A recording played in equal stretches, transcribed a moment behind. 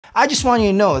I just want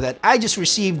you to know that I just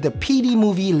received the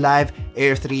PDMovie Live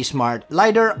Air 3 Smart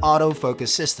LiDAR autofocus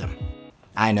system.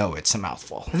 I know it's a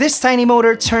mouthful. This tiny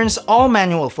motor turns all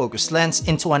manual focus lens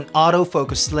into an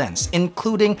autofocus lens,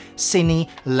 including cine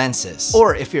lenses.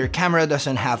 Or if your camera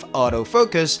doesn't have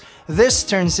autofocus, this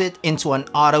turns it into an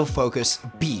autofocus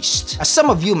beast. As some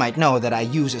of you might know that I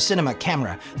use a cinema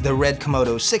camera, the Red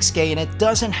Komodo 6K, and it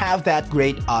doesn't have that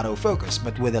great autofocus,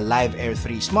 but with the Live Air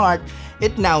 3 Smart,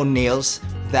 it now nails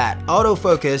that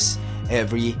autofocus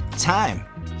every time.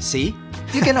 See?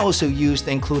 You can also use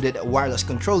the included wireless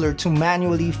controller to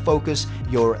manually focus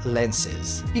your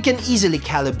lenses. You can easily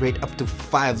calibrate up to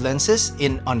 5 lenses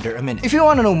in under a minute. If you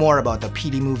want to know more about the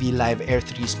PDMovie Live Air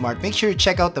 3 Smart, make sure to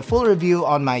check out the full review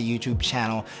on my YouTube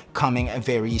channel coming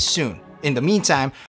very soon. In the meantime,